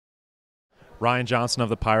Ryan Johnston of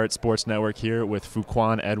the Pirate Sports Network here with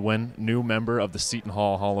Fuquan Edwin, new member of the Seton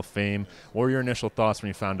Hall of Fame. What were your initial thoughts when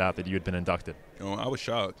you found out that you had been inducted? I was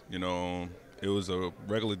shocked. It was a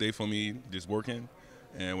regular day for me, just working,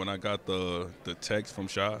 and when I got the text from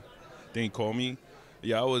Sha, then he called me.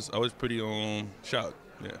 Yeah, I was pretty shocked.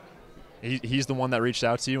 Yeah. He's the one that reached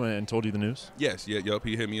out to you and told you the news? Yes, yup.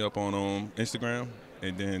 He hit me up on Instagram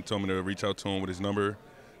and then told me to reach out to him with his number.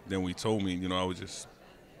 Then we told me,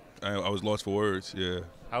 I was lost for words. Yeah.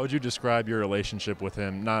 How would you describe your relationship with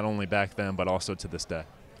him, not only back then but also to this day?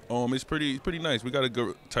 It's pretty nice. We got a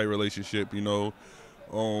good tight relationship.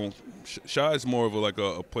 Sha is more of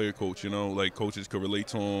a player coach. Like coaches could relate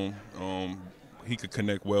to him. He could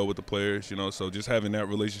connect well with the players. So just having that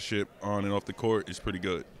relationship on and off the court is pretty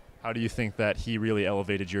good. How do you think that he really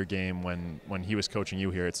elevated your game when he was coaching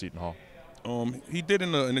you here at Seton Hall? He did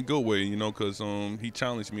in a good way, because he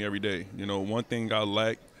challenged me every day. One thing I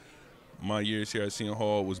lacked my years here at Seton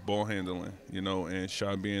Hall was ball handling, and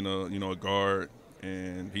Sha being a guard,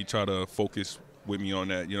 and he tried to focus with me on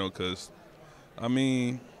that, because, I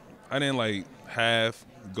didn't half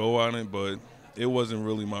go on it, but it wasn't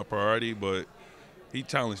really my priority, but he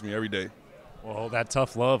challenged me every day. Well, that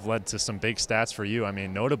tough love led to some big stats for you.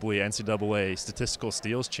 Notably NCAA statistical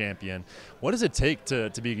steals champion. What does it take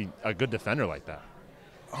to be a good defender like that?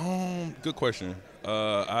 Good question.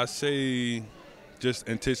 I say just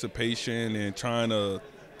anticipation and trying to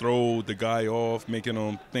throw the guy off, making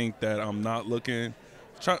him think that I'm not looking.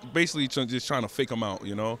 Basically just trying to fake him out,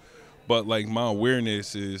 But my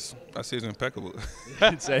awareness is, I say it's impeccable.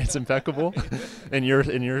 You'd say it's impeccable, in your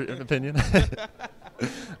opinion.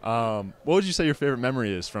 What would you say your favorite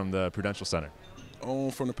memory is from the Prudential Center?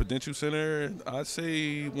 From the Prudential Center, I'd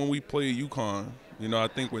say when we played UConn. I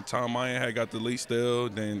think when Tom Mayan had got the late steal,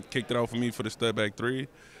 then kicked it out for me for the step back three.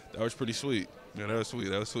 That was pretty sweet. Yeah, that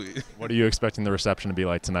was sweet. What are you expecting the reception to be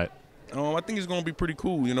like tonight? I think it's going to be pretty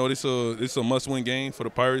cool. It's a must-win game for the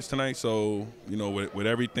Pirates tonight. So, with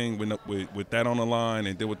everything, with that on the line,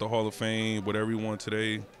 and then with the Hall of Fame, whatever we won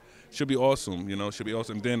today, should be awesome. Should be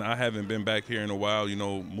awesome. Then I haven't been back here in a while.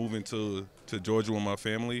 Moving to Georgia with my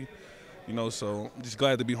family. So I'm just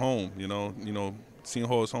glad to be home. Seton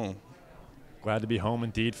Hall is home. Glad to be home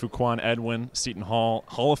indeed. Fuquan Edwin, Seton Hall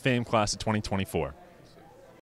of Fame class of 2024.